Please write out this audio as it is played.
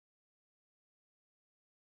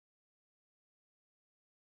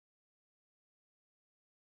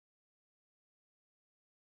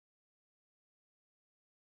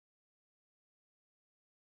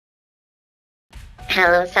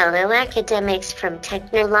Hello fellow academics from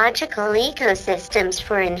Technological Ecosystems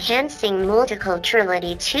for Enhancing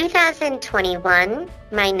Multiculturality 2021.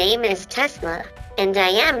 My name is Tesla, and I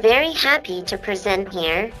am very happy to present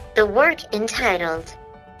here the work entitled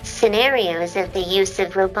Scenarios of the Use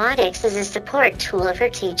of Robotics as a Support Tool for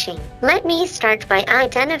Teaching. Let me start by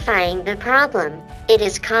identifying the problem. It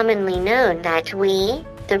is commonly known that we,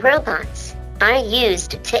 the robots, are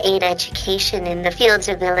used to aid education in the fields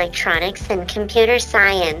of electronics and computer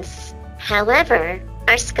science. However,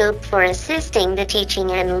 our scope for assisting the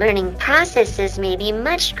teaching and learning processes may be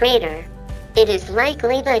much greater. It is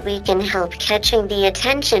likely that we can help catching the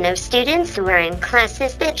attention of students who are in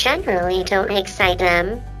classes that generally don't excite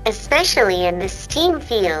them, especially in the STEAM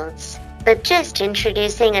fields. But just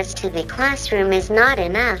introducing us to the classroom is not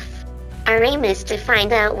enough. Our aim is to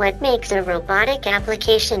find out what makes a robotic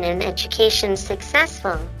application in education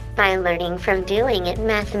successful by learning from doing it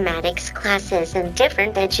mathematics classes and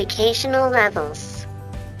different educational levels.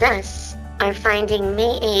 Thus, our finding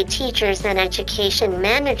may aid teachers and education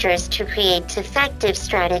managers to create effective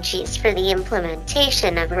strategies for the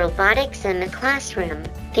implementation of robotics in the classroom.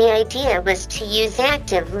 The idea was to use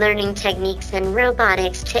active learning techniques and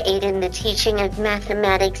robotics to aid in the teaching of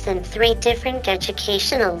mathematics in 3 different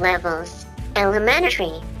educational levels: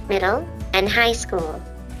 elementary, middle, and high school.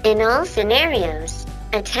 In all scenarios,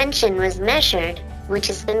 attention was measured, which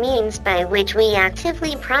is the means by which we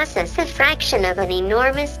actively process a fraction of an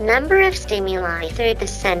enormous number of stimuli through the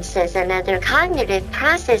senses and other cognitive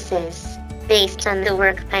processes, based on the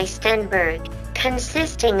work by Stenberg,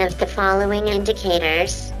 consisting of the following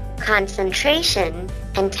indicators: concentration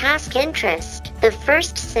and task interest. The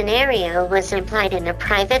first scenario was applied in a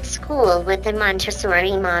private school with the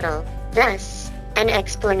Montessori model. Thus, an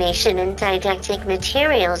explanation and didactic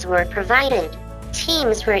materials were provided.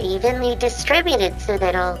 Teams were evenly distributed so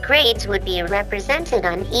that all grades would be represented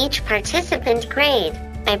on each participant grade.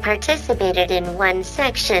 I participated in one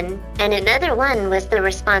section, and another one was the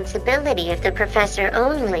responsibility of the professor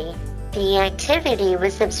only. The activity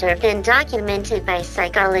was observed and documented by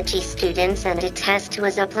psychology students, and a test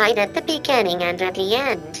was applied at the beginning and at the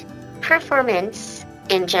end. Performance,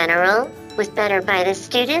 in general, was better by the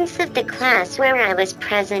students of the class where I was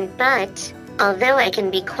present, but, although I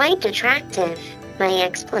can be quite attractive, my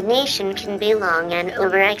explanation can be long and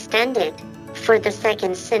overextended. For the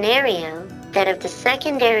second scenario, that of the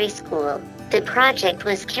secondary school, the project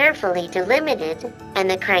was carefully delimited, and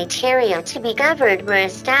the criteria to be governed were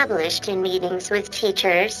established in meetings with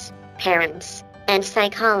teachers, parents, and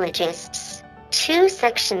psychologists. 2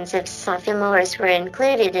 sections of sophomores were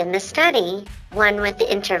included in the study, one with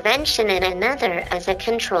intervention and another as a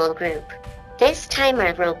control group. This time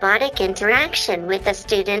a robotic interaction with the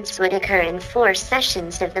students would occur in 4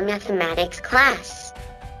 sessions of the mathematics class.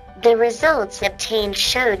 The results obtained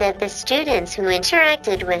showed that the students who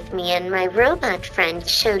interacted with me and my robot friend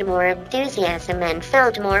showed more enthusiasm and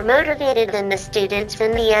felt more motivated than the students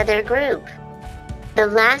in the other group. The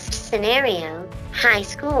last scenario, high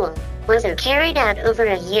school, was carried out over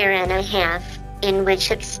a year and a half, in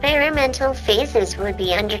which experimental phases would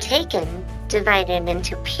be undertaken, divided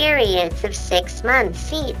into periods of 6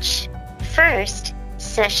 months each. First,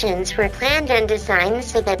 sessions were planned and designed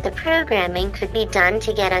so that the programming could be done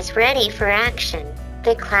to get us ready for action.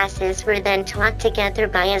 The classes were then taught together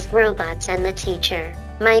by us robots and the teacher.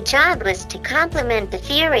 My job was to complement the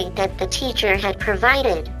theory that the teacher had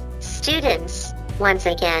provided. Students, once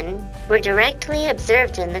again, were directly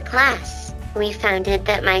observed in the class. We found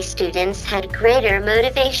that my students had greater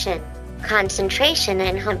motivation, concentration,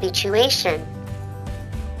 and habituation.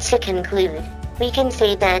 To conclude, we can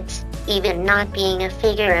say that, even not being a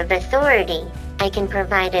figure of authority, I can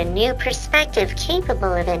provide a new perspective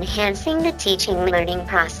capable of enhancing the teaching-learning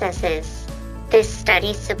processes. This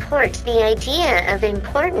study supports the idea of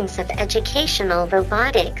importance of educational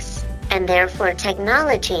robotics, and therefore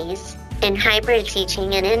technologies, in hybrid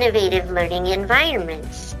teaching and innovative learning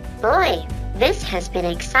environments. Boy, this has been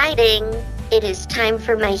exciting! It is time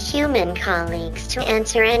for my human colleagues to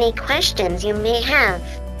answer any questions you may have.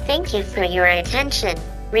 Thank you for your attention.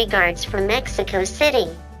 Regards from Mexico City.